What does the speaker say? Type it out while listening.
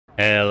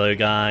Hello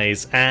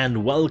guys,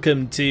 and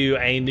welcome to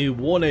a new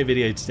WARNO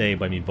video today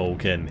by me,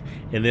 Vulcan.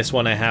 In this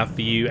one I have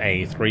for you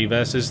a 3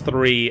 versus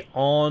 3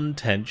 on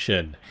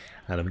tension,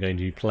 and I'm going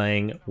to be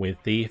playing with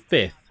the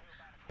 5th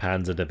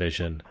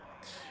Panzerdivision.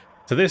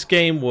 So this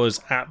game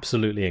was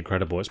absolutely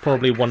incredible. It's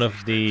probably one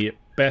of the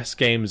best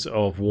games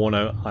of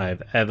WARNO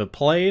I've ever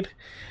played.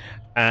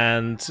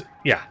 And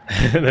yeah,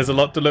 there's a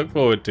lot to look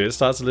forward to. It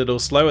starts a little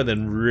slow and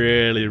then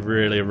really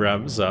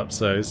ramps up.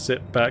 So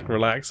sit back,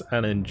 relax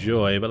and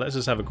enjoy. But let's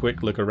just have a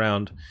quick look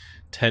around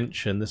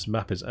tension. This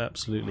map is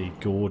absolutely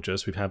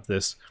gorgeous. We have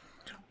this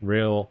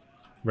real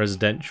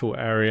residential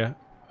area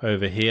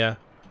over here,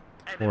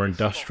 more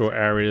industrial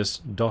areas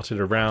dotted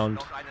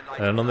around.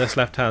 And on this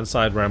left hand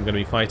side where I'm going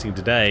to be fighting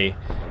today,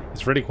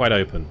 it's really quite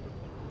open.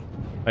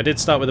 I did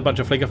start with a bunch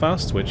of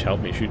Flickerfast, which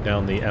helped me shoot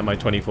down the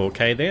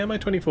Mi-24K. The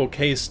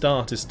Mi-24K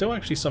start is still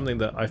actually something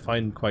that I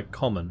find quite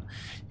common,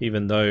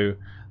 even though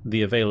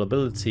the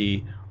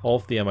availability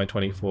of the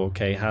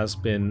Mi-24K has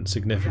been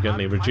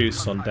significantly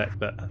reduced on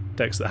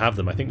decks that have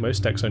them. I think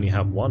most decks only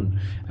have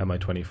one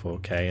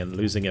Mi-24K, and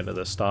losing it at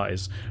the start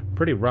is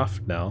pretty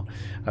rough now,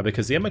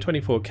 because the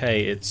Mi-24K,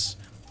 it's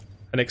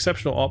an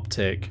exceptional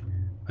optic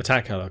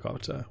attack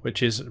helicopter,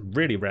 which is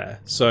really rare.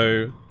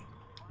 So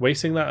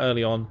wasting that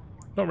early on,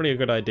 not really a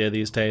good idea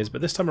these days,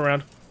 but this time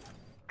around,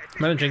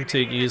 managing to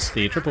use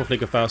the triple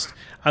Flickerfast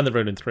and the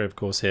Roland 3, of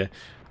course, here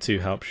to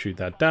help shoot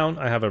that down.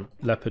 I have a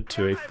Leopard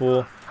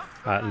 2A4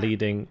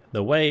 leading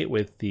the way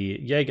with the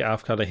Jaeger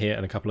Aufklärer here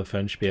and a couple of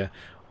Fernspeer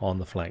on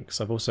the flanks.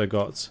 I've also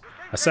got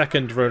a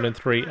second Roland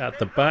 3 at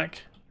the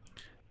back,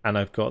 and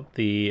I've got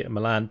the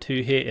Milan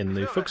 2 here in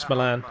the Fuchs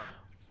Milan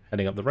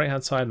heading up the right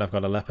hand side, and I've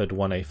got a Leopard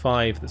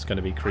 1A5 that's going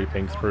to be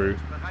creeping through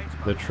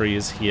the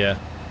trees here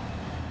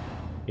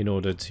in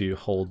order to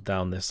hold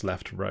down this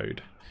left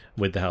road,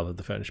 with the help of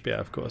the Fernspeer,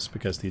 of course,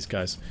 because these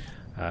guys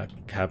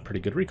have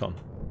pretty good recon.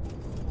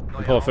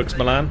 And poor Fuchs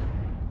Milan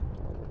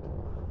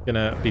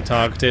gonna be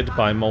targeted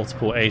by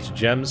multiple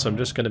HGMs, so I'm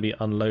just going to be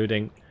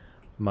unloading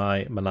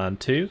my Milan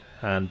 2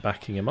 and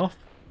backing him off.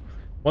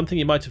 One thing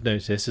you might have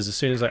noticed is as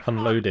soon as I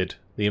unloaded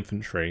the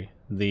infantry,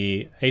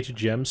 the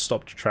HGM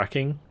stopped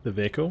tracking the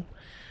vehicle.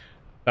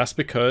 That's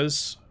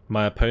because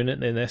my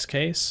opponent in this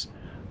case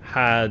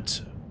had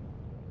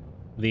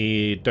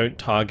the don't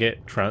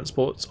target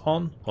transports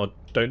on, or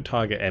don't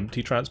target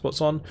empty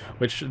transports on,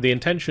 which the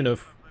intention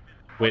of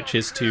which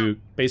is to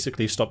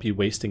basically stop you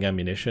wasting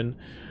ammunition.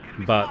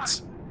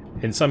 But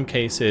in some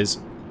cases,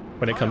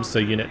 when it comes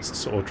to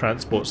units or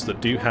transports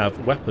that do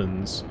have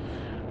weapons,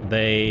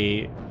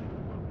 it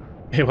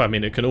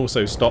can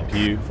also stop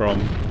you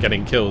from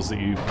getting kills that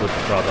you would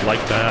rather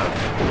like to have.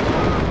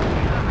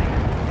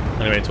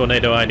 Anyway,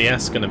 Tornado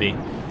IDS going to be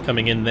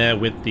coming in there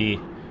with the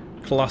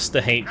cluster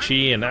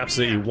HE and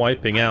absolutely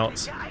wiping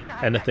out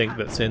anything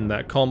that's in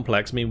that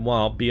complex.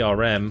 Meanwhile,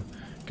 BRM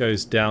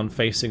goes down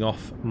facing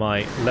off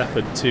my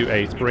Leopard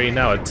 2A3.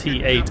 Now a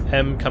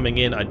T-8M coming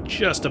in. I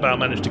just about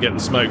managed to get the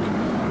smoke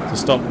to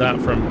stop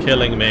that from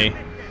killing me,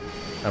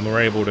 and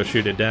we're able to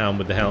shoot it down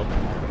with the help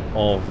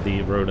of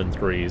the Roland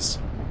 3s.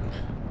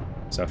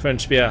 So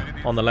Fernspeer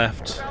on the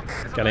left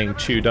getting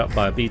chewed up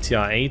by a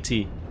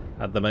BTR-80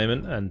 at the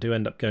moment, and do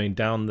end up going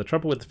down. The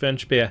trouble with the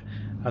Fernspeer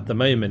at the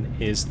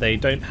moment is they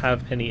don't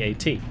have any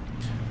AT,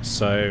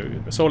 so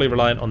solely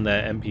reliant on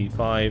their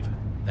MP5,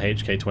 the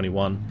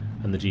HK21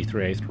 and the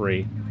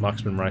G3A3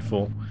 marksman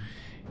rifle.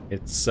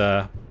 It's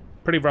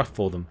pretty rough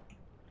for them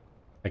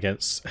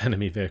against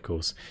enemy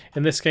vehicles.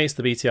 In this case,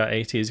 the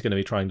BTR-80 is going to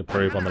be trying to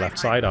probe on the left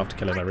side after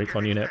killing my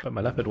recon unit, but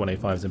my Leopard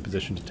 1A5 is in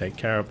position to take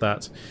care of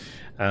that,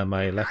 and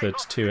my Leopard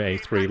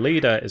 2A3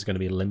 leader is going to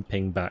be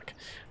limping back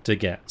to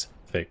get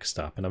fixed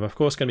up. And I'm of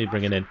course going to be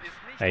bringing in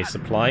a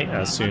supply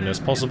as soon as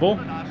possible.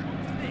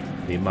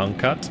 The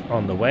Munkat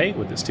on the way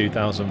with its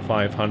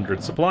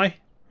 2,500 supply,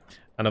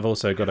 and I've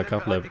also got a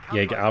couple of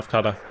Jaeger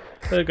Aufklärer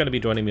that are going to be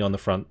joining me on the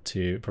front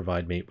to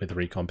provide me with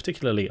recon,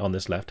 particularly on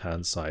this left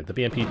hand side. The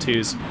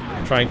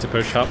BMP2s trying to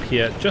push up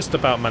here, just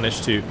about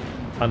managed to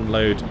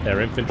unload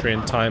their infantry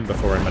in time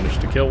before I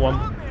managed to kill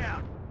one.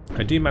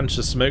 I do manage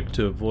to smoke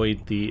to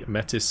avoid the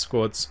Metis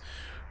squads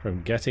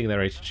from getting their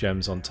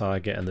HGMs on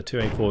target, and the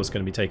 2A4 is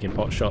going to be taking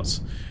pot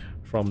shots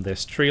from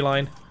this tree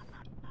line.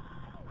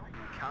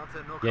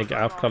 Jaeger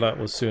Aufklärer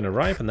will soon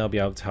arrive, and they'll be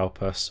able to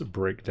help us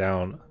break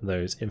down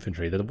those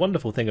infantry. The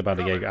wonderful thing about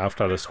a Jaeger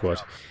Aufklärer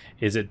squad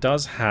is it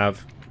does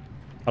have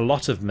a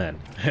lot of men.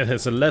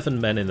 There's 11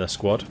 men in the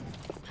squad,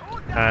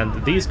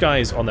 and these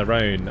guys on their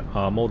own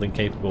are more than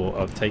capable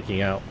of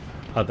taking out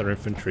other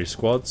infantry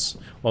squads,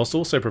 whilst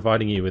also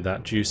providing you with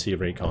that juicy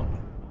recon.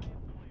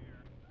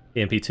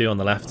 EMP2 on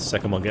the left,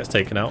 second one gets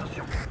taken out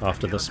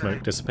after the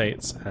smoke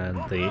dissipates, and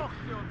the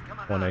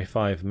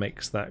 1A5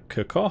 makes that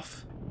cook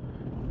off.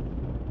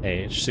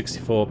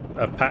 AH-64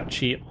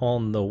 Apache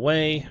on the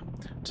way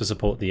to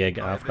support the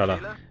Jaeger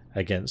Aufklärer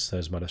against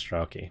those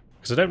Motherstrauki.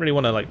 Because I don't really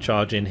want to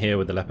charge in here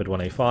with the Leopard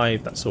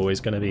 1A5, that's always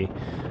going to be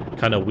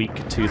kind of weak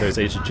to those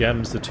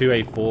HGMs. The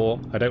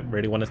 2A4, I don't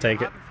really want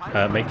to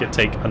make it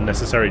take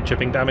unnecessary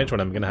chipping damage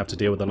when I'm going to have to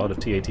deal with a lot of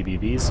T-80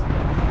 BVs.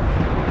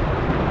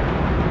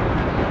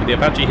 The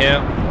Apache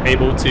here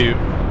able to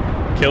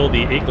kill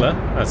the Igla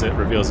as it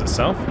reveals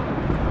itself,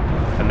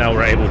 and now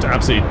we're able to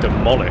absolutely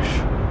demolish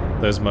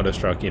those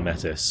Monostraki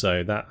Metis.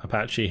 So that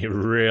Apache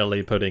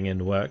really putting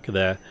in work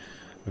there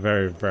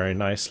very, very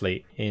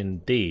nicely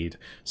indeed.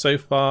 So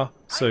far,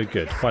 so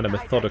good. Quite a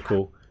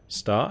methodical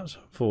start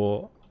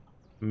for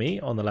me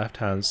on the left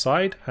hand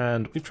side,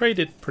 and we've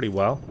traded pretty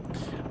well,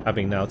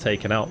 having now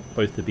taken out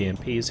both the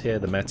BMPs here,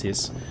 the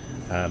Metis,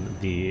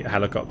 the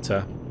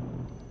helicopter,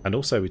 and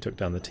also we took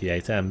down the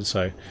T-80s.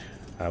 So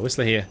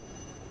Whistler here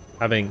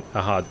having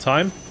a hard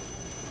time.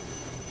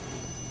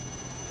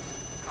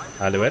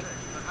 Alouette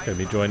going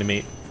to be joining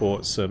me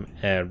for some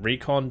air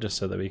recon, just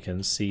so that we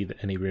can see that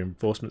any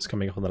reinforcements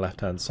coming up on the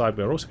left hand side.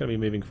 We're also going to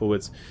be moving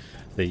forwards.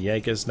 The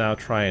Jaegers now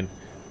try and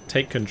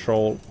take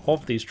control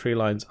of these tree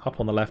lines up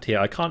on the left here.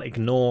 I can't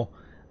ignore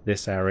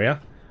this area,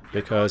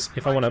 because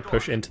if I want to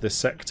push into this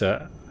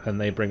sector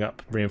and they bring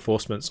up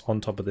reinforcements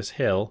on top of this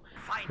hill,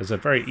 there's a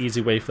very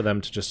easy way for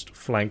them to just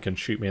flank and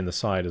shoot me in the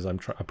side as I'm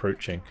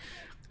approaching.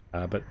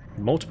 But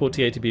multiple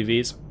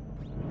T-80BVs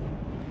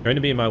going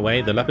to be in my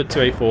way. The Leopard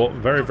 2A4,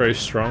 very, very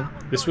strong.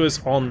 This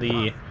was on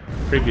the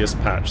previous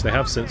patch. They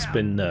have since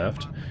been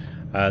nerfed.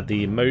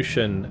 The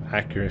motion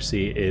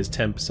accuracy is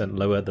 10%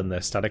 lower than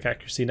their static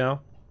accuracy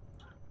now.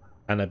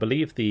 And I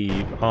believe the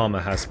armor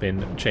has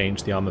been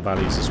changed, the armor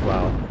values as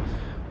well.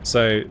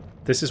 So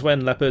this is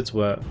when Leopards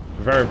were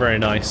very, very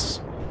nice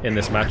in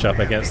this matchup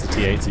against the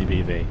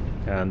T-80BV.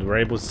 And we're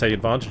able to take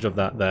advantage of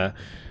that there,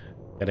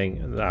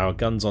 getting our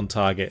guns on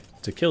target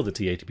to kill the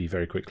T-80B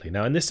very quickly.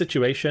 Now in this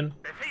situation,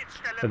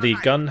 the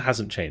gun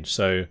hasn't changed,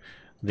 so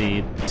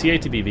the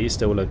T-80BV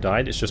still will have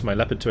died. It's just my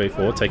Leopard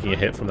 2A4 taking a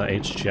hit from that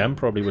HGM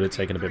probably would have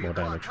taken a bit more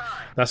damage.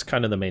 That's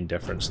kind of the main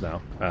difference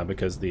now,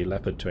 because the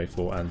Leopard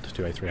 2A4 and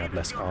 2A3 have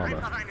less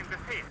armor.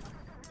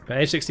 But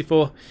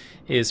H64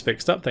 is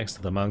fixed up thanks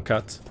to the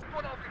Mankat,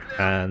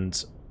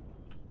 and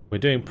we're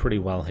doing pretty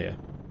well here.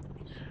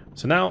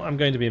 So now I'm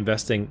going to be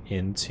investing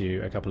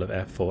into a couple of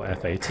F4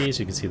 F80s.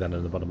 You can see that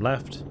in the bottom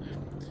left.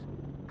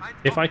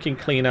 If I can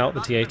clean out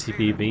the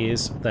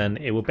T-80BVs, then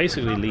it will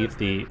basically leave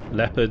the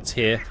Leopards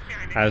here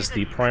as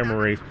the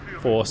primary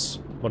force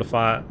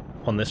modifier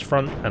on this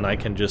front, and I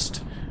can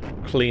just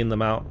clean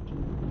them out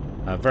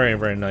very,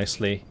 very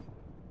nicely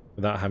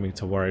without having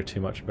to worry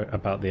too much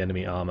about the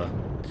enemy armor.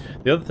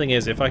 The other thing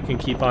is, if I can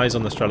keep eyes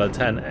on the Strela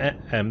 10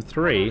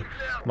 M3,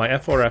 my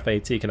F4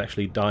 F80 can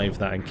actually dive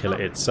that and kill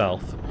it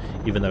itself,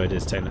 even though it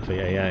is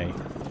technically AA.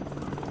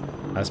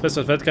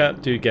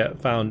 Spetsnazvedka do get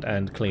found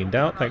and cleaned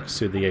out thanks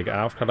to the Jäger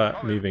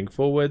Aufklärer moving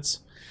forwards.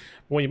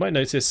 What you might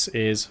notice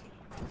is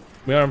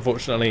we are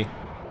unfortunately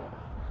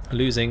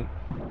losing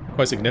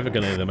quite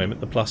significantly at the moment,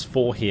 the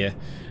 +4 here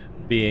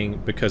being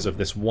because of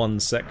this one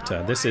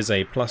sector. This is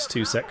a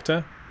 +2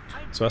 sector,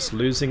 so us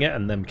losing it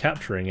and them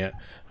capturing it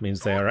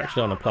means they are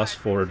actually on a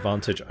 +4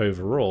 advantage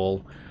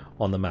overall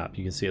on the map.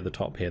 You can see at the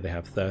top here they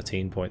have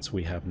 13 points,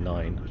 we have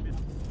 9.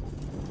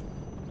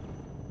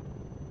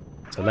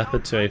 So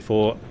Leopard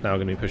 2A4 now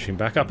going to be pushing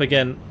back up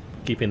again,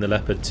 keeping the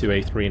Leopard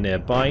 2A3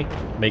 nearby,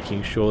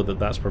 making sure that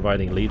that's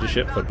providing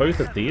leadership for both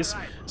of these,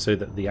 so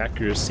that the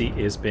accuracy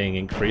is being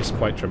increased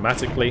quite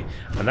dramatically,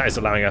 and that is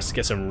allowing us to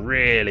get some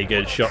really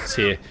good shots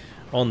here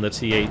on the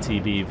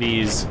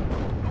T-80BVs.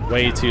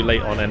 Way too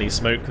late on any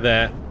smoke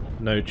there,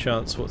 no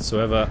chance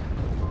whatsoever.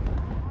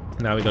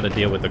 Now we've got to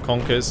deal with the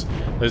Conkers.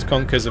 Those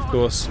Conkers, of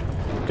course,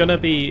 going to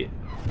be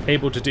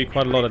able to do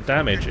quite a lot of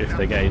damage if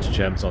they get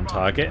HGMs on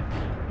target,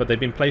 but they've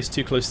been placed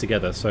too close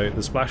together, so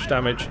the splash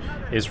damage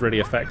is really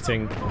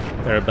affecting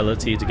their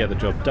ability to get the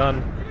job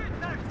done.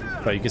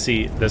 But you can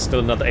see there's still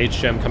another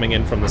HGM coming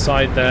in from the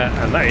side there,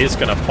 and that is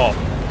going to pop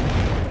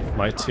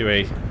my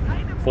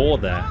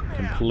 2A4 there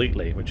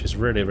completely, which is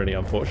really, really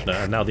unfortunate.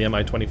 And now the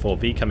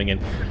Mi-24V coming in,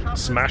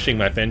 smashing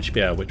my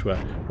Fenchbier, which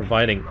were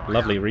providing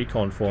lovely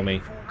recon for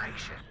me.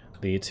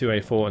 The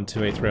 2A4 and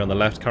 2A3 on the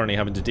left currently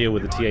having to deal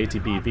with the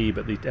T-80BV,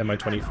 but the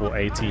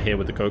Mi-24AT here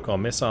with the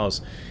Kokon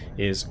missiles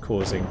is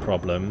causing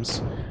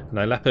problems.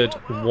 Now Leopard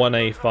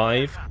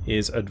 1A5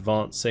 is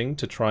advancing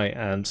to try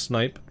and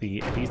snipe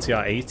the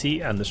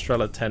BTR-80 and the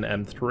Strela 10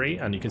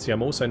 M3, and you can see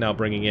I'm also now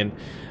bringing in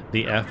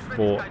the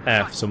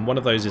F4F, so one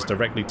of those is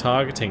directly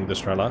targeting the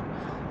Strela.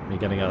 We're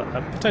getting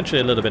potentially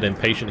a little bit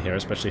impatient here,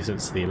 especially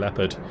since the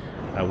Leopard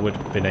would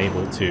have been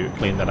able to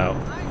clean that out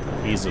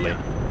easily.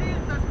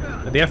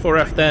 The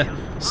F4F there,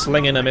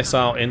 slinging a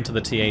missile into the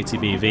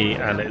T-80BV,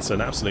 and it's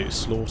an absolute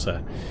slaughter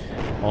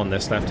on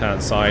this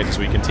left-hand side as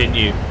we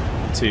continue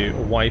to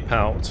wipe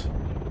out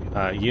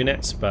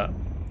units, but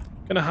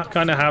gonna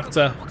kind of have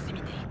to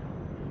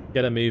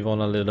get a move on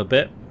a little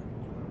bit.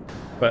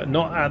 But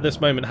not at this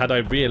moment had I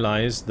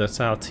realised that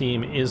our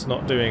team is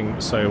not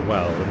doing so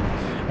well.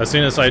 And as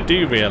soon as I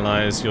do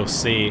realise, you'll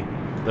see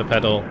the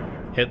pedal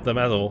hit the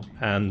metal,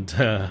 and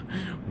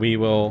we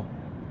will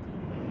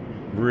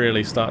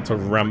really start to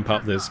ramp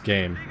up this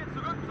game.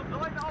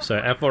 So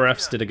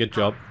F4Fs did a good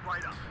job.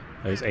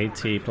 Those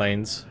AT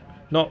planes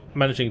not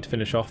managing to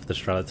finish off the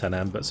Strela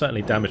 10M, but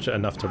certainly damaged it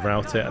enough to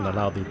rout it and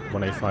allow the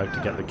 1A5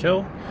 to get the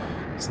kill.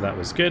 So that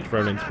was good.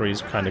 Ronin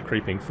 3's kind of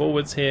creeping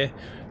forwards here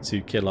to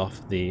kill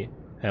off the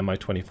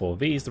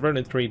Mi-24Vs. The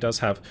Ronin 3 does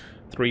have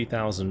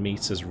 3,000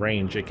 meters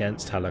range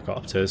against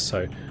helicopters,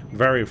 so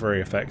very,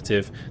 very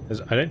effective.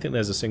 I don't think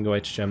there's a single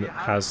HGM that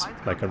has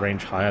like a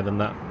range higher than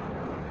that.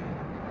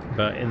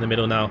 But in the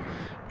middle now,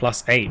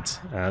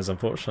 +8, as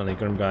unfortunately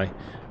Grimguy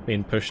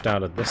being pushed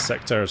out of this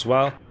sector as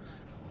well.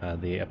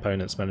 The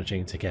opponent's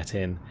managing to get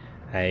in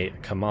a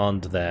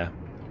command there.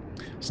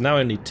 So now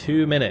only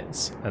 2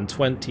 minutes and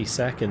 20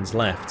 seconds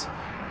left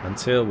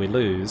until we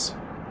lose.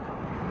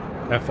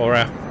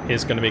 F4F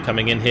is going to be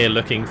coming in here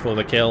looking for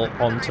the kill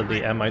onto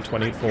the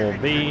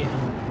Mi-24V.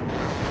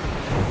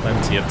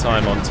 Plenty of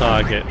time on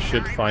target,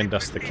 should find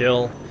us the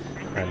kill,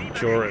 and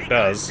sure it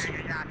does.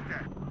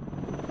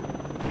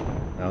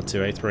 Now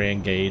 2A3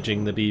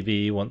 engaging the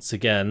BV once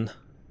again.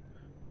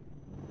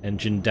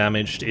 Engine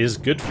damaged is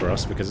good for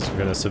us because it's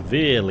going to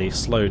severely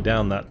slow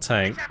down that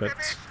tank, but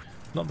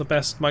not the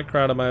best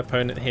micro out of my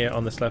opponent here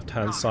on this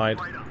left-hand side.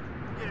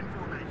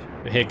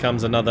 But here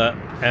comes another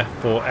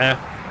F4F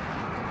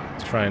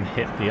to try and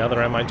hit the other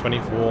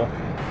Mi-24.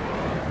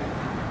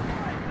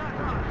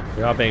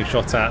 We are being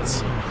shot at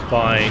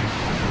by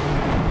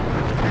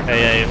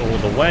AA all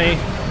the way,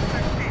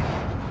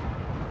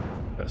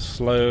 but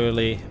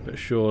slowly but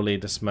surely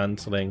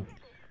dismantling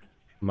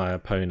my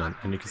opponent.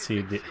 And you can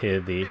see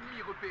here the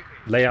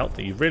layout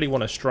that you really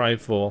want to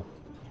strive for,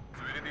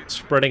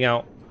 spreading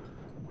out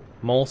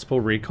multiple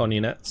recon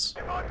units,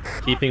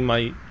 keeping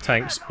my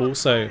tanks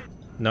also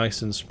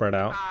nice and spread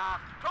out.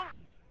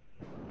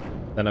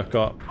 Then I've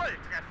got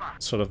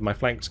sort of my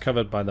flanks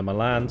covered by the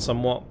Milan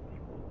somewhat,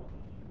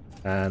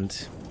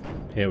 and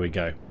here we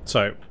go.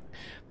 So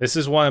this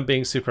is why I'm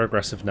being super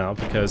aggressive now,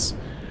 because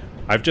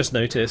I've just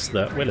noticed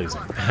that we're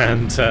losing,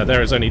 and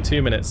there is only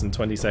 2 minutes and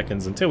 20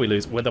 seconds until we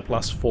lose with a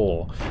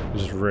 +4,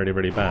 which is really,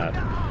 really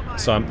bad.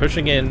 So I'm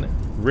pushing in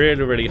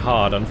really, really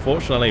hard.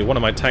 Unfortunately, one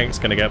of my tanks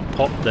going to get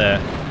popped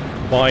there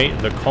by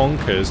the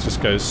Conkers,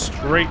 just goes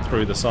straight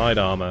through the side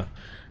armor.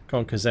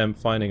 Conkers M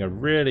finding a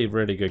really,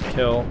 really good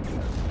kill.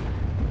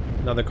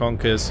 Another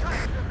Conkers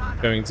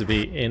going to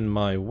be in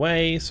my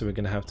way, so we're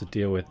going to have to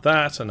deal with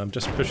that, and I'm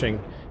just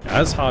pushing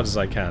as hard as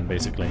I can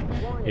basically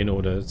in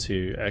order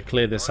to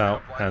clear this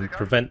out and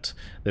prevent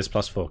this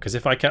 +4, because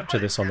if I capture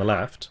this on the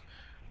left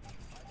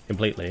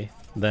completely,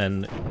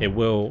 then it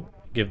will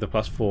give the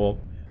 +4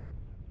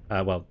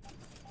 well,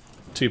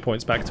 2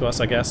 points back to us,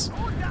 I guess.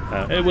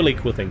 It will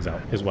equal things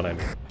out is what I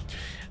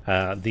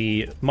mean.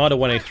 The Marder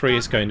 1A3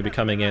 is going to be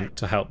coming in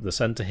to help the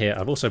center here.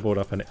 I've also brought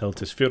up an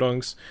Iltis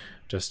Führungs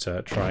just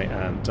to try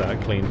and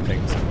clean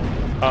things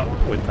up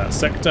with that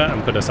sector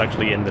and put us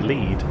actually in the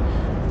lead,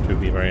 which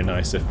would be very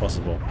nice if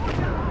possible.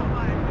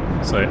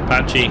 So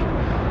Apache,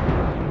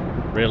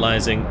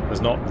 realizing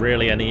there's not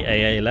really any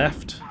AA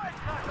left,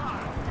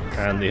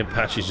 and the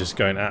Apache's just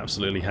going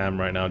absolutely ham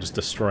right now, just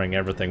destroying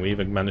everything. We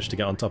even managed to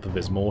get on top of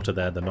his mortar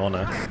there, the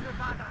Nonna.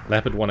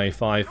 Leopard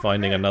 1A5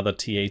 finding another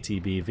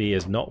T-80 BV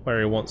is not where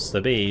he wants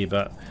to be,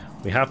 but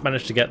we have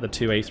managed to get the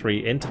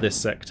 2A3 into this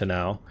sector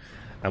now.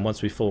 And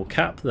once we full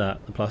cap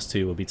that, the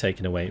 +2 will be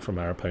taken away from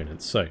our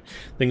opponents. So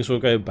things will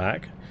go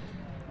back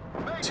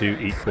to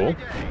equal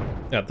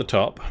at the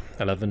top,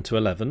 11 to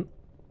 11.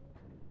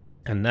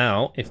 And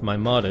now, if my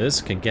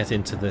Marders can get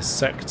into this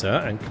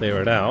sector and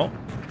clear it out,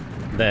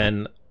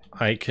 then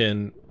I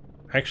can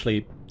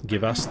actually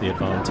give us the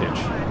advantage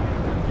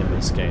in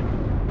this game.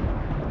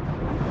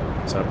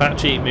 So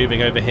Apache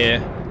moving over here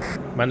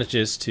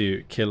manages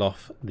to kill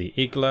off the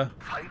Igla,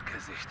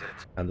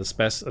 and the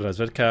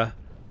Spetsrazvedka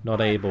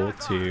not able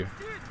to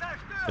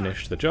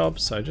finish the job,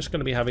 so just going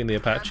to be having the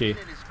Apache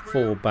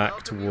fall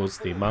back towards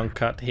the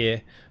Mankat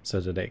here so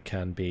that it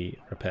can be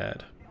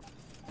repaired.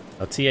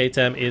 Our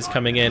T-8M is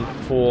coming in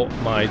for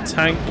my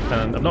tank,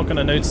 and I'm not going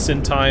to notice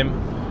in time.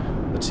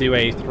 The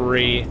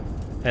 2A3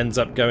 ends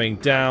up going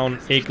down.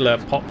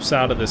 Igla pops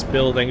out of this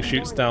building,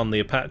 shoots down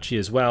the Apache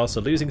as well,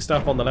 so losing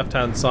stuff on the left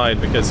hand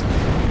side because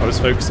I was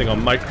focusing on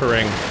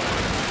microing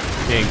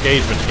the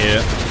engagement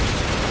here.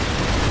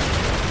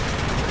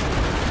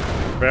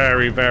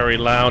 Very, very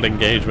loud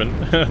engagement.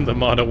 The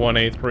Marder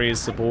 1A3 is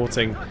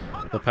supporting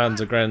the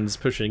Panzergrens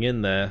pushing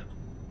in there.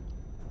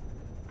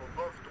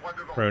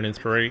 Ronin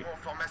 3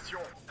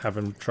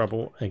 having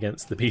trouble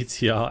against the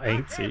BTR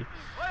 80.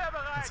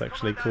 It's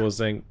actually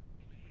causing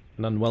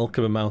an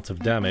unwelcome amount of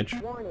damage.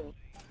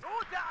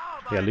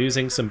 Yeah,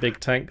 losing some big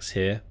tanks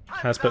here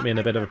has put me in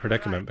a bit of a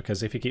predicament,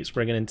 because if he keeps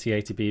bringing in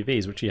T-80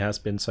 BVs, which he has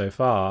been so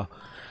far,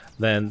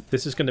 then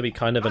this is going to be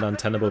kind of an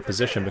untenable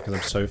position because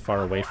I'm so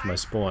far away from my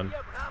spawn.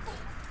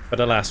 But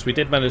alas, we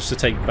did manage to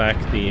take back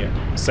the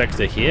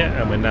sector here,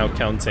 and we're now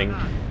counting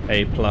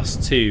a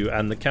 +2,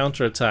 and the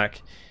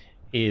counterattack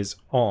is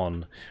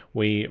on.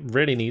 We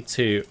really need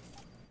to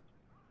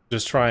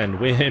just try and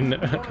win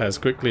as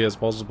quickly as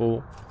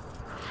possible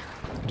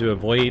to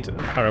avoid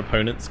our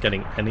opponents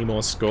getting any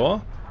more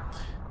score,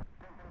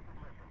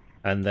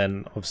 and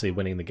then obviously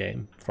winning the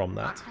game from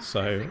that.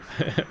 So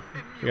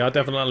we are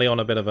definitely on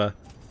a bit of a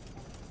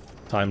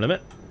time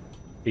limit.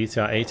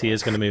 BTR 80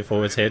 is going to move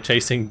forwards here,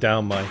 chasing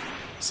down my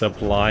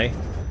supply.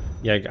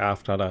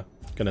 Jägeraufträge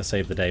gonna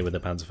save the day with the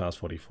Panzerfaust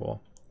 44.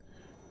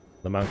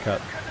 The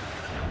Mountout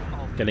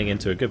getting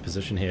into a good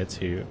position here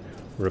to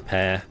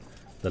repair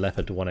the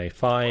Leopard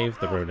 1A5,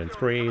 the Ronin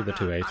 3, the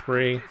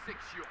 2A3.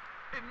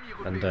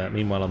 And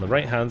meanwhile on the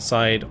right hand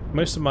side,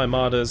 most of my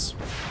Martyrs,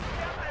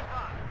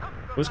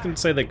 I was going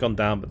to say they've gone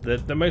down,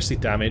 but they're mostly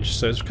damaged,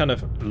 so it's kind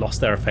of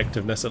lost their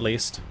effectiveness at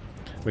least.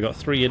 We've got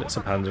 3 units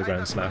of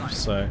Panzergrounds left,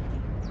 so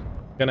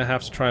I'm going to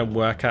have to try and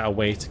work out a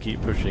way to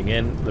keep pushing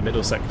in. The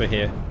middle sector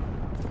here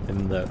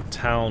in the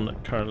town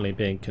currently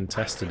being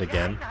contested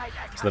again,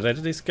 so that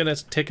it is going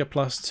to take a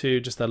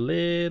 +2 just a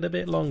little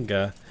bit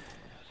longer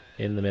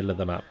in the middle of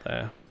the map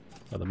there.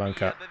 Well, the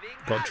bunker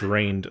got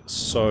drained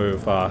so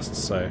fast,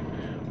 so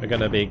we're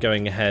going to be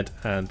going ahead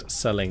and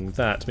selling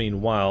that.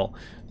 Meanwhile,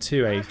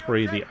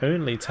 2A3, the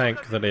only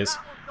tank that is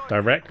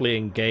directly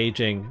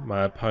engaging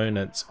my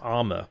opponent's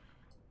armor.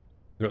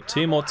 We've got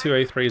 2 more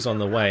 2A3s on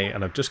the way,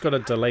 and I've just got to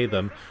delay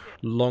them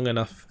long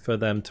enough for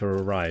them to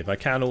arrive. I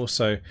can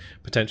also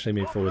potentially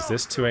move forwards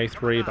this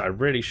 2A3, but I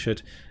really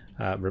should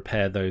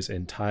repair those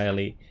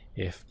entirely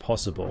if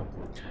possible.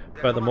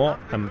 Furthermore,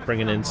 I'm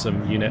bringing in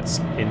some units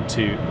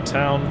into the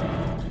town.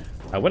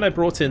 When I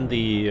brought in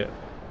the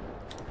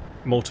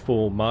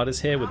multiple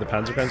Martyrs here with the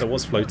Panzergrounds, I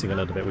was floating a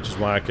little bit, which is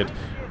why I could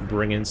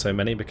bring in so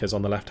many, because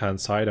on the left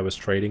hand side I was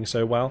trading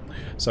so well,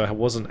 so I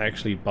wasn't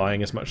actually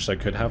buying as much as I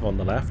could have on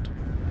the left.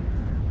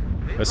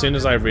 As soon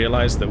as I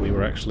realized that we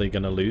were actually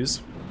going to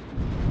lose,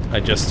 I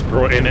just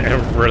brought in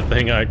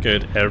everything I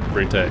could,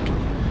 every tech,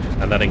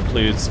 and that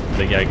includes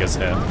the Jaegers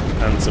here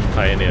and some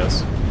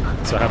Pioneers.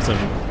 So I have some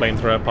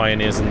Flamethrower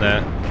Pioneers in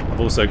there. I've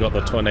also got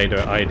the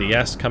Tornado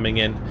IDS coming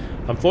in.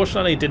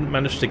 Unfortunately, didn't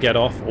manage to get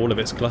off all of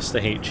its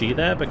cluster HE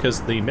there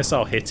because the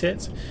missile hit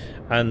it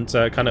and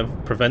kind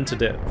of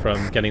prevented it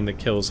from getting the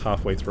kills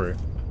halfway through.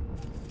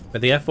 But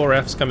the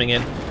F4F's coming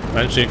in,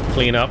 managed to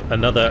clean up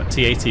another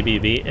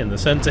T-80 in the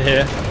center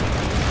here.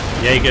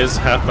 Jaegers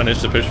have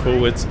managed to push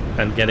forwards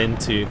and get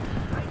into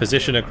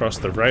position across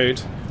the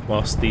road,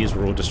 whilst these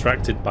were all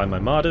distracted by my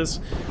Martyrs.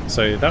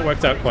 So that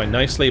worked out quite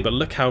nicely, but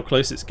look how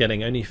close it's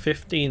getting. Only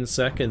 15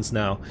 seconds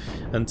now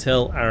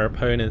until our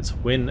opponents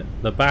win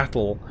the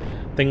battle.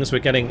 Things were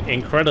getting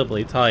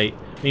incredibly tight.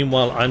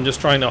 Meanwhile, I'm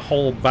just trying to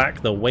hold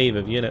back the wave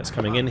of units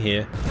coming in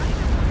here.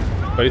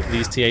 Both of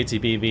these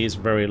T-80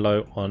 very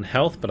low on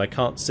health, but I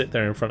can't sit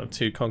there in front of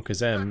 2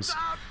 Conquer's M's.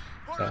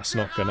 That's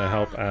not going to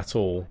help at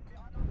all.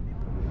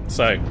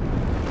 So,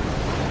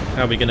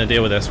 how are we going to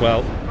deal with this?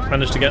 Well,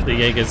 managed to get the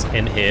Jaegers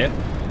in here,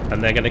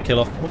 and they're going to kill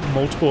off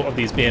multiple of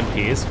these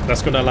BMPs.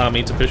 That's going to allow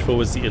me to push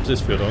forwards the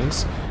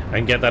Führungs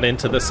and get that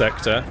into the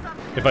sector.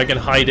 If I can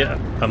hide it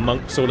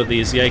amongst all of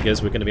these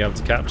Jaegers, we're going to be able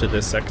to capture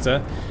this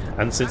sector.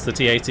 And since the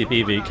T-80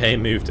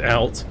 BVK moved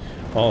out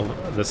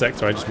of the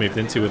sector I just moved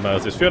into with my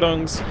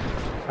Führungs,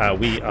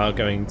 we are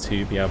going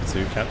to be able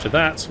to capture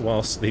that,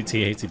 whilst the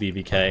T-80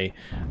 BVK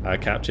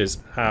captures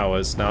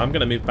ours. Now I'm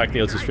going to move back the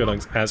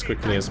Führungs as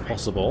quickly as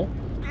possible,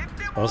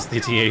 whilst the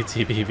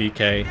T-80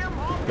 BVK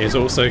is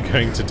also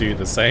going to do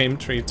the same.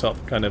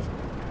 Treetop kind of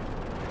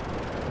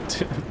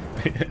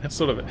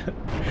sort of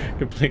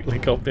completely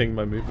copying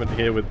my movement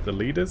here with the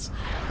leaders.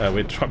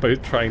 We're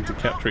both trying to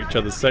capture each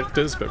other's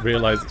sectors, but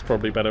realise it's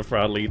probably better for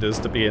our leaders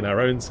to be in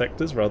our own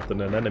sectors rather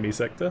than an enemy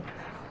sector.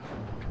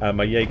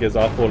 My Jaegers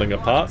are falling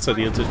apart, so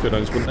the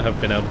Führungs wouldn't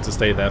have been able to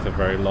stay there for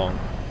very long.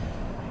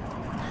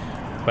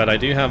 But I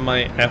do have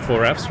my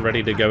F4Fs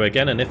ready to go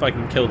again, and if I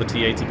can kill the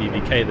T-80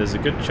 BVK, there's a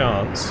good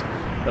chance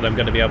that I'm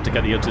going to be able to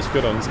get the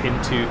Führungs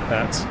into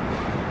that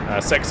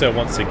sector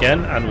once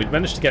again. And we've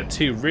managed to get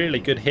 2 really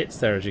good hits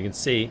there, as you can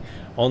see,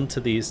 onto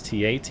these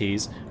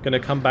T-80s. Going to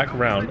come back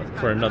round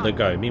for another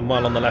go.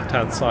 Meanwhile, on the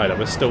left-hand side, I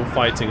was still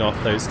fighting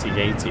off those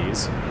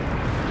T-80s.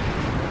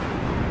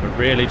 We're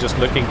really just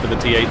looking for the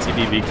T-80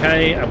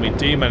 BVK, and we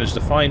do manage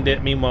to find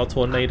it. Meanwhile,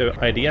 Tornado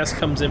IDS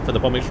comes in for the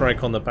bombing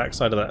strike on the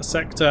backside of that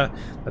sector.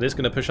 That is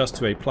going to push us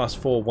to a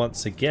 +4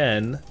 once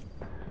again.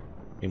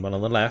 Meanwhile,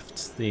 on the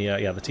left, the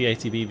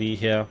T-80 BV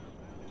here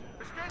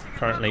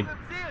currently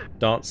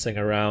dancing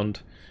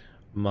around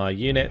my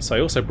units.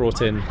 I also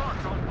brought in...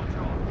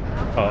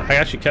 Oh, I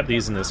actually kept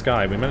these in the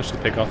sky. We managed to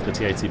pick off the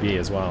T-80 B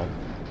as well.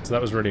 So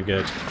that was really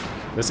good.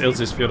 This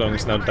Führung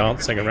is now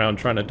dancing around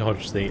trying to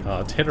dodge the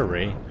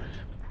artillery.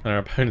 And our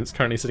opponent's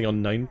currently sitting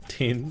on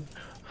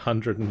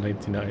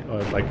 1,999,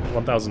 or like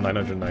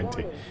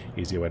 1,990,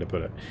 easier way to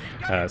put it.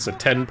 So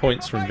 10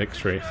 points from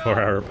victory for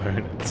our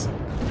opponents.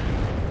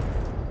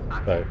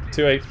 So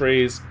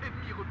 2A3s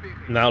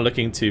now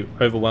looking to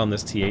overwhelm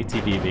this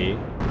T-80 BV.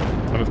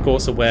 I'm of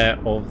course aware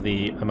of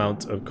the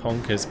amount of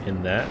Conquers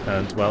in there,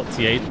 and well,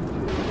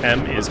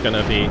 T-8M is going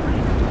to be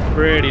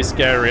pretty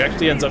scary.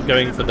 Actually ends up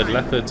going for the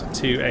Leopard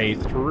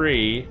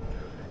 2A3.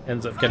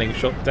 Ends up getting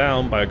shot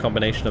down by a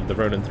combination of the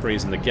Ronin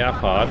 3s and the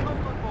Leopard.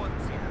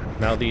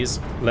 Now these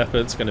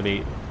Leopards going to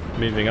be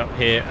moving up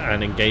here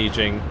and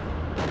engaging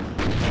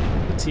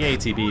the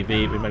T-80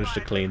 BV. We managed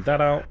to clean that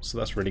out, so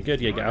that's really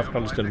good.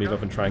 Jägeraufträge is going to move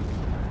up and try and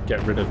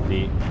get rid of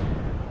the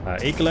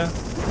Igler.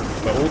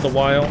 But all the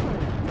while,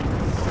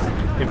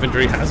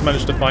 infantry has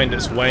managed to find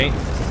its way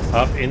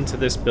up into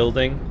this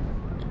building,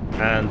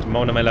 and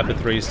one of my Leopard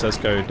 3s does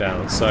go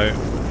down. So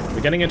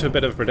we're getting into a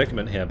bit of a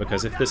predicament here,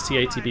 because if this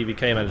T-80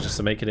 BVK manages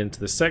to make it into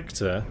the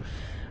sector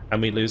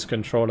and we lose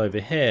control over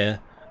here,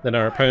 then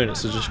our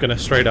opponents are just going to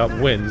straight up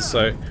win.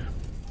 So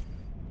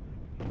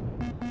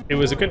it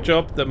was a good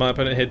job that my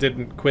opponent here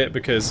didn't quit,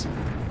 because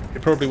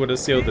it probably would have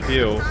sealed the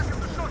deal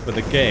for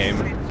the game.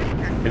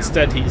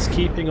 Instead, he's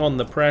keeping on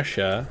the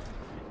pressure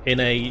in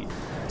a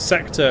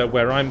sector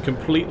where I'm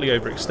completely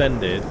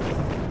overextended,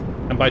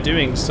 and by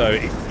doing so,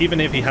 even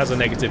if he has a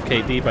negative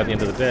KD by the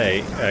end of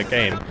the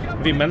game,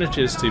 if he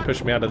manages to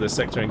push me out of this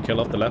sector and kill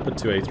off the Leopard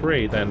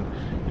 2A3,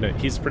 then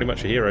he's pretty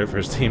much a hero for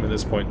his team at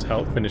this point to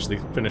help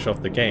finish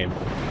off the game.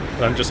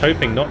 But I'm just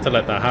hoping not to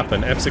let that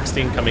happen.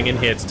 F-16 coming in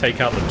here to take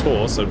out the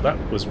Tor, so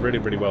that was really,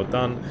 really well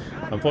done.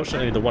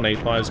 Unfortunately, the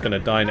 1A5 is going to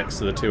die next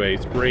to the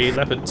 2A3.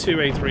 Leopard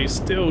 2A3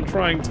 still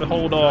trying to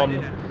hold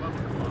on,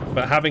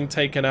 but having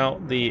taken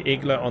out the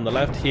Eagler on the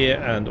left here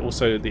and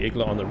also the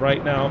Eagler on the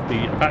right now,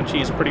 the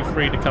Apache is pretty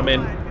free to come in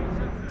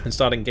and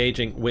start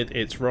engaging with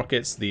its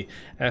rockets. The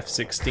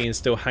F-16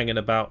 still hanging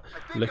about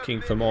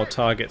looking for more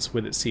targets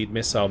with its seed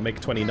missile.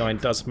 MiG-29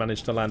 does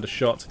manage to land a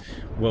shot,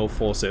 will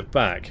force it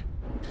back.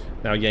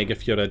 Now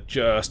Jägerführer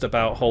just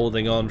about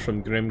holding on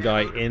from Grim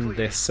Guy in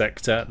this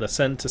sector. The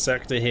center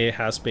sector here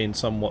has been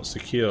somewhat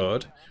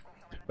secured,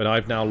 but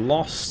I've now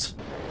lost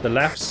the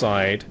left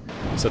side,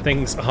 so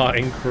things are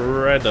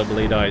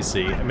incredibly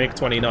dicey. A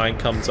MiG-29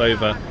 comes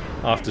over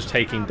after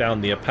taking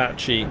down the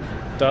Apache,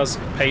 does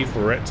pay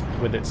for it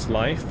with its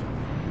life.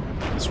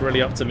 It's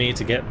really up to me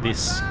to get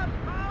this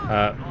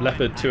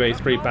Leopard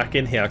 2A3 back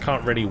in here. I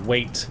can't really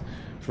wait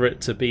for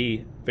it to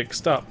be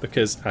fixed up,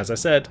 because as I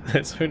said,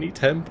 there's only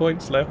 10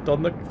 points left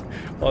on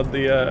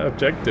the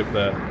objective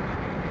there.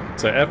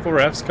 So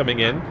F4F's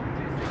coming in,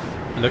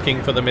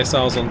 looking for the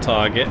missiles on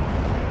target.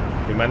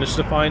 We managed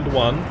to find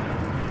one.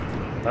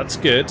 That's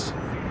good.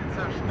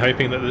 I'm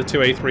hoping that the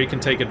 2A3 can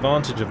take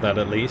advantage of that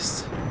at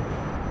least.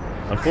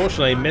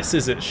 Unfortunately,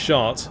 misses its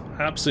shot.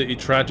 Absolutely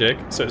tragic.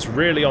 So it's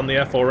really on the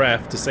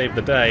F4F to save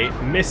the day.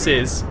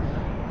 Misses.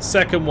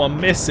 Second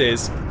one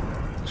misses.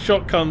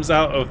 Shot comes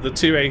out of the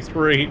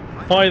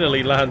 2A3.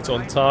 Finally lands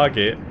on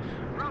target.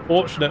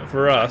 Fortunate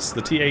for us,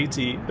 the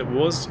T-80 that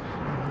was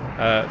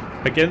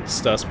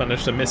against us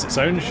managed to miss its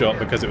own shot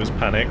because it was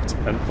panicked.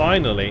 And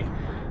finally,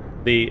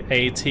 the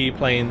AT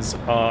planes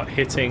are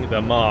hitting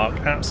the mark,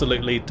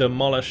 absolutely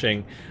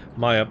demolishing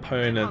my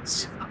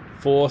opponent's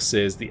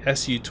forces. The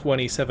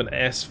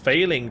Su-27S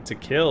failing to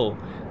kill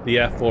the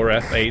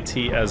F4F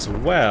AT as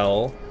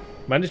well.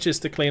 Manages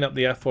to clean up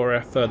the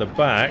F4F further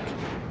back.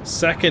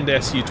 Second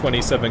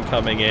Su-27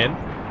 coming in.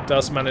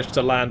 Does manage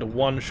to land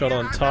one shot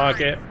on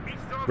target.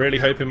 Really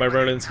hoping my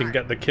Rolands can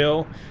get the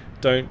kill.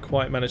 Don't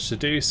quite manage to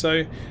do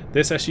so.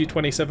 This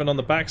Su-27 on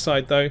the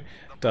backside though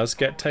does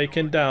get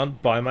taken down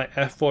by my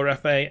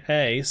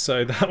F4FAA,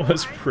 so that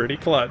was pretty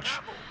clutch,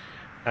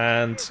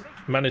 and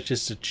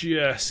manages to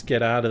just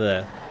get out of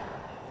there.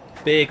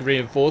 Big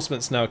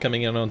reinforcements now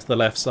coming in onto the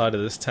left side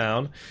of this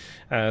town,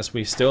 as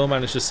we still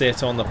manage to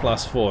sit on the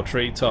 +4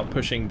 treetop,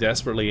 pushing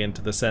desperately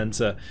into the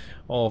center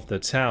of the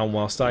town,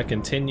 whilst I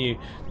continue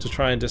to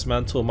try and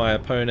dismantle my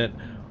opponent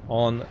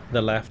on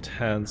the left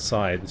hand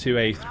side. The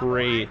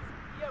 2A3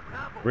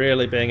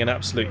 really being an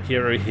absolute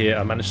hero here.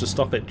 I managed to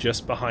stop it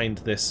just behind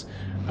this,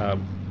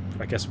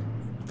 I guess,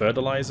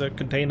 fertilizer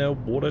container,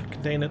 water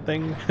container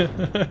thing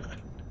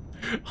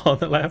on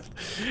the left.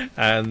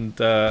 And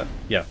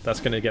yeah,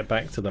 that's going to get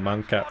back to the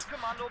Mankat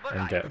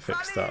and get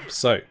fixed up.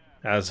 So,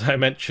 as I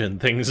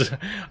mentioned, things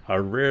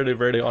are really,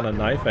 really on a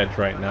knife edge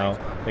right now.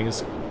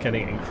 Things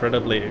getting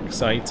incredibly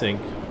exciting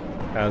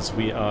as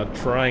we are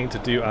trying to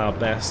do our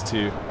best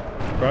to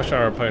crush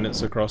our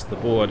opponents across the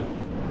board.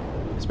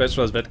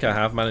 Specialized Vedka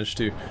have managed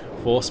to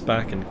force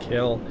back and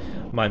kill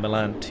my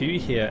Milan 2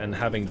 here, and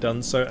having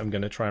done so, I'm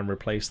going to try and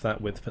replace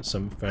that with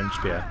some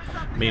Frenchbier.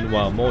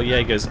 Meanwhile, more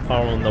Jaegers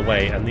are on the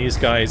way, and these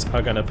guys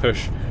are going to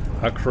push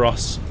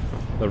across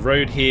the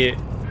road here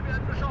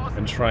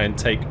and try and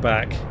take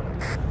back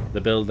the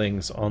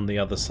buildings on the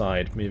other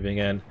side. Moving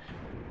in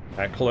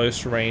at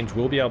close range,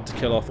 we'll be able to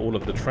kill off all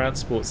of the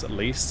transports at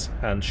least,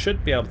 and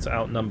should be able to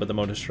outnumber the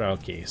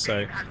Monostrelki.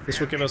 So this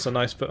will give us a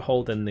nice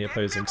foothold in the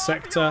opposing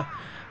sector,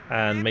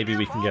 and maybe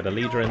we can get a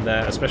leader in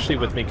there, especially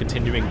with me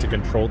continuing to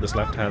control this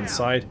left-hand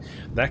side.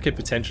 That could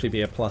potentially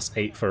be a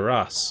 +8 for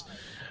us.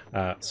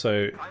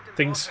 So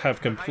things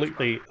have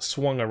completely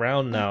swung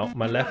around now.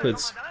 My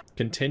Leopards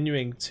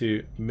continuing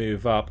to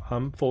move up.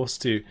 I'm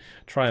forced to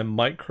try and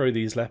micro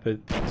these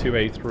Leopard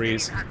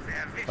 2A3s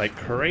like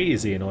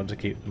crazy in order to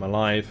keep them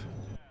alive.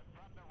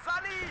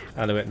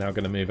 Alouette now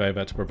going to move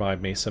over to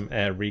provide me some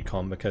air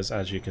recon, because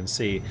as you can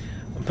see,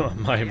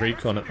 my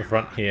recon at the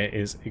front here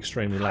is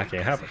extremely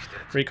lacking. I have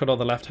recon on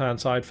the left hand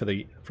side from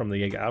the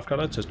Jäger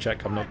Aufgabe to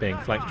check I'm not being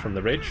flanked from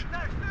the ridge.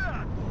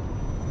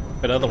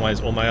 But otherwise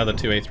all my other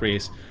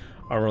 2A3s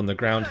are on the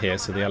ground here,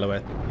 so the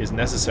Alouette is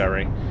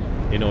necessary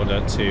in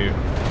order to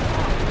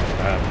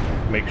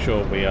make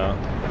sure we are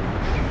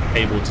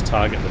able to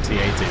target the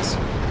T-80s.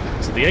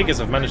 So the Jaegers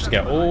have managed to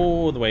get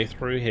all the way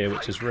through here,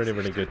 which is really,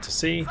 really good to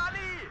see.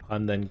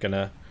 I'm then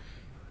gonna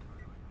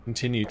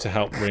continue to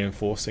help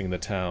reinforcing the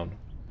town.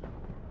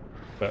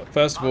 But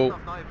first of all,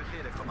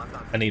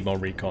 I need more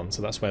recon,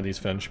 so that's where these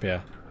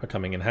Fernspeer are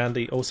coming in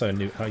handy. Also a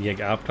new Jäger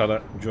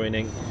Abteilung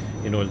joining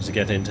in order to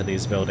get into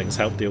these buildings,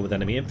 help deal with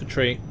enemy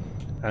infantry,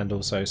 and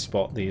also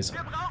spot these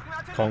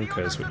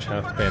Conkers, which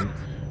have been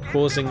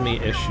causing me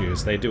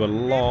issues. They do a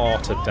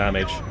lot of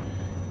damage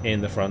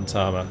in the front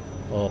armor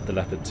of the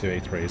Leopard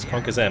 2A3s.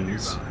 Conkers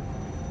M's,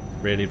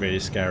 really, really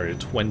scary.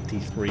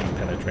 23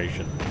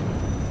 penetration.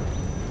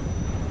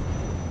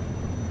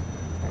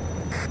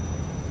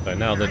 So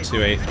now the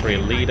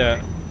 2A3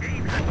 leader,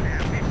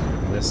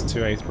 this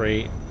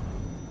 2A3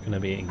 going to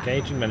be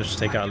engaging, managed to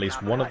take out at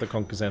least one of the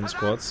Conkers M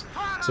squads.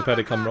 So Per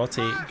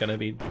Kiilstofte going to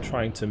be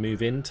trying to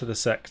move into the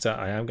sector.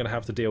 I am going to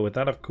have to deal with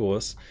that, of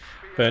course.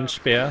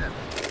 Fernspeer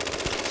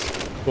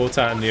caught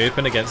out in the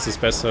open against the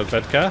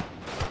Panzerdivision.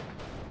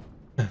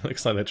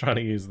 Looks like they're trying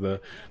to use the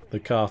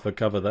car for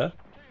cover there.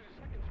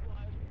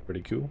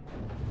 Pretty cool.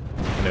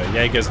 You know,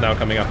 Jaeger's now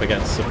coming up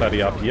against the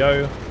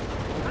RPO.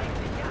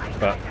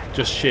 But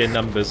just sheer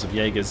numbers of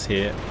Jaegers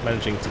here,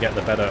 managing to get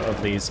the better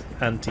of these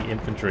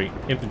anti-infantry.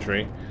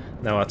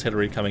 Now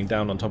artillery coming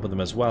down on top of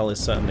them as well is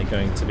certainly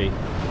going to be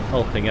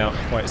helping out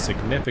quite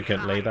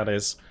significantly. That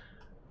is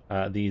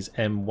these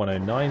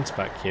M109s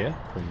back here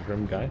from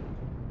Grim Guy.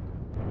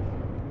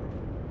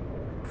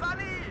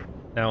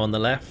 Now on the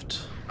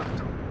left,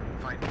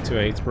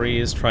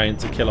 2A3 is trying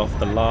to kill off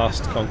the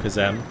last Conkers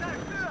M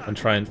and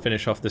try and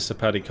finish off this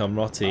Per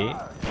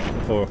Kiilstofte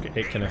before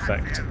it can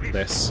affect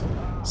this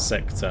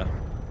sector.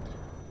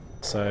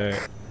 So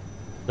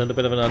a little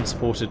bit of an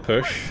unsupported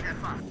push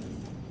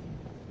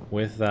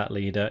with that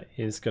leader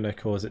is going to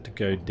cause it to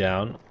go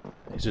down.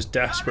 He's just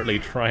desperately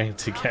trying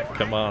to get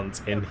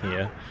commands in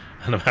here,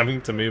 and I'm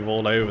having to move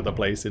all over the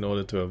place in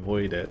order to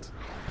avoid it.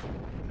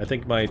 I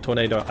think my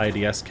Tornado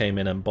IDS came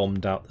in and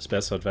bombed out the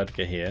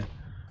Panzerdivision here,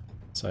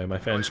 so my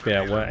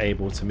Fernspeer were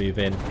able to move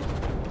in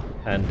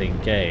and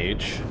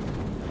engage,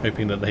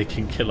 hoping that they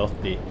can kill off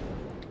the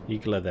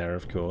Eagler there,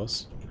 of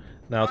course.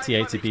 Now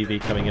T-80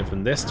 coming in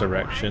from this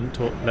direction.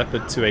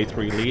 Leopard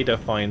 2A3 leader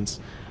finds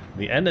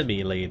the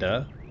enemy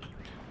leader,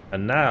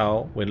 and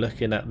now we're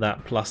looking at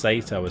that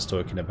 +8 I was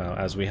talking about,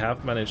 as we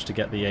have managed to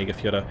get the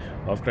Jägerführer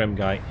of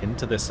Grimguy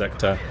into this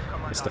sector.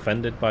 It's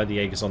defended by the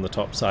Jaegers on the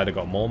top side. I've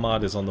got more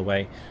Marders on the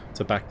way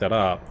to back that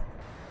up.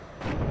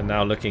 And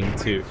now looking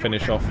to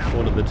finish off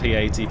all of the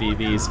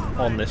T-80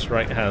 on this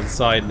right hand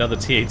side. Another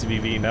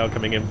T-80 now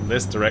coming in from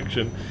this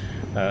direction.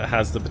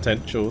 Has the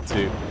potential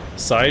to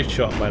side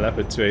shot my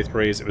Leopard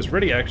 2A3s. It was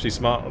really actually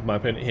smart of my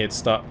opponent here to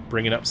start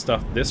bringing up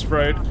stuff this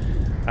road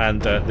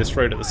and this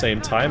road at the same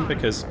time,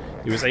 because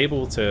he was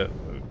able to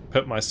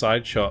put my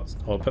side shots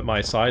or put my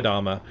side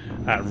armor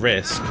at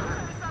risk.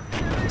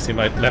 You see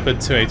my Leopard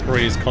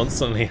 2A3 is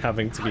constantly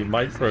having to be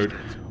microed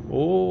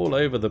all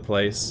over the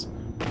place.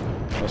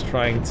 I was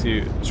trying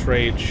to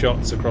trade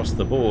shots across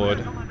the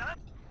board,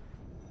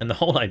 and the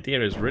whole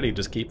idea is really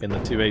just keeping the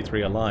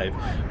 2A3 alive,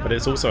 but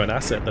it's also an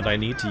asset that I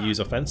need to use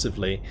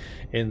offensively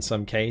in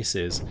some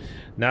cases.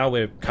 Now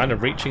we're kind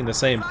of reaching the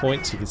same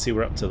points. You can see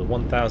we're up to the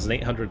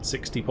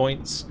 1,860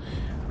 points.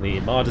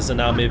 The Marders are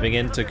now moving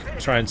in to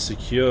try and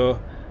secure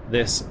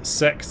this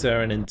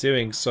sector, and in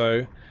doing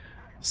so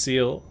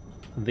seal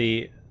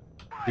the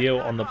deal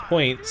on the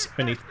points.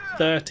 Only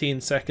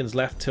 13 seconds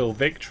left till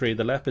victory.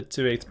 The Leopard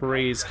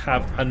 2A3s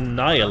have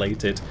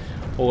annihilated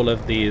all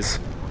of these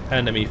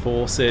enemy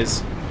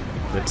forces.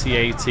 The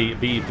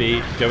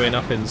T-80 going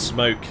up in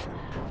smoke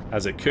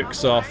as it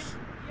cooks off.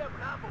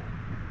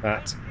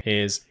 That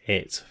is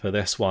it for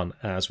this one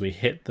as we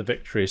hit the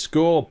victory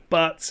score.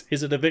 But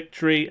is it a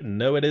victory?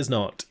 No, it is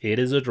not. It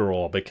is a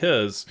draw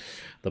because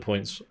the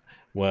points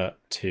were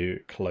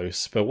too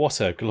close. But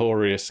what a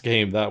glorious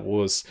game that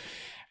was.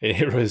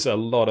 It was a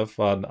lot of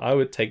fun. I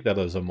would take that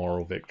as a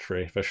moral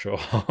victory for sure.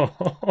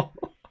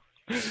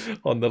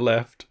 On the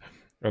left,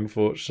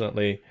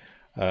 unfortunately,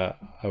 I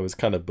was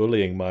kind of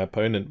bullying my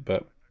opponent,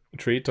 but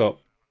Treetop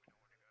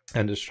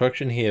and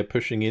Destruction here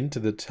pushing into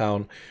the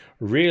town,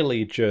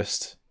 really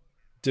just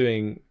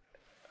doing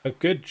a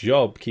good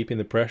job keeping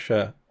the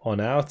pressure on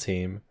our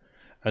team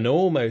and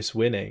almost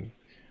winning.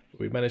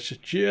 We managed to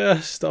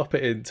just stop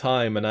it in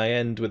time, and I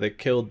end with a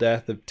kill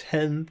death of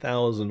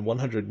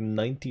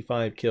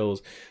 10,195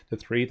 kills to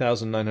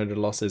 3,900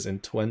 losses in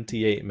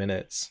 28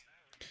 minutes.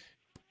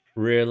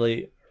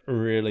 Really,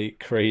 really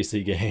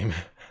crazy game.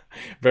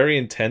 Very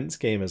intense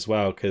game as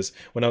well, because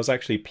when I was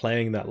actually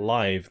playing that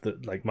live,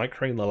 that like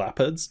microing the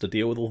Leopards to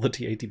deal with all the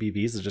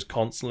T-80 that just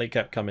constantly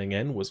kept coming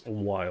in was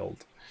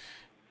wild.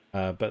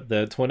 But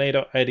the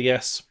Tornado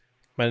IDS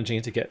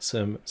managing to get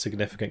some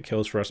significant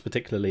kills for us,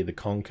 particularly the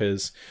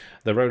Conkers.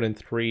 The Roland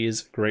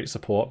 3s, great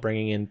support.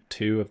 Bringing in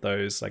 2 of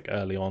those like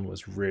early on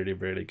was really,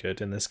 really good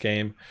in this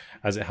game,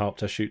 as it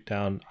helped us shoot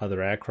down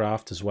other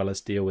aircraft as well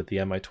as deal with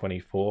the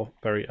Mi-24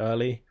 very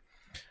early.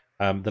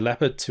 The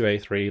Leopard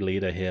 2A3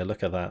 leader here,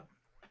 look at that.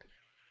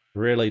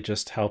 Really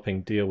just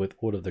helping deal with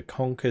all of the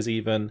Conkers,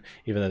 even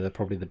though they're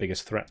probably the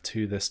biggest threat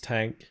to this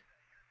tank.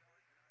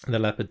 The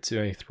Leopard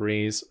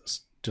 2A3s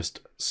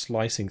just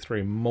slicing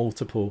through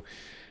multiple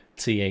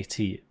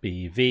T-80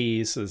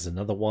 BVs. There's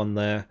another one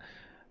there.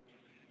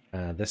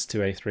 This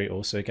 2A3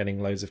 also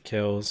getting loads of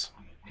kills.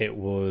 It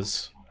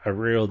was a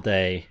real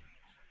day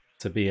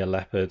to be a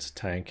Leopard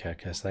tanker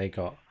because they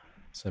got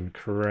some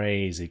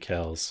crazy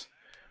kills.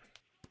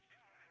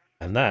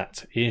 And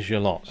that is your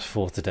lot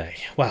for today.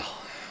 Well,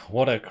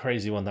 what a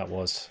crazy one that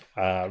was.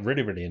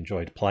 Really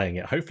enjoyed playing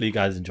it. Hopefully you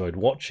guys enjoyed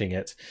watching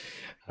it.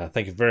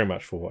 Thank you very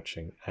much for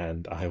watching,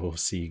 and I will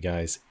see you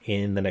guys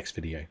in the next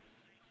video.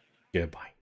 Goodbye.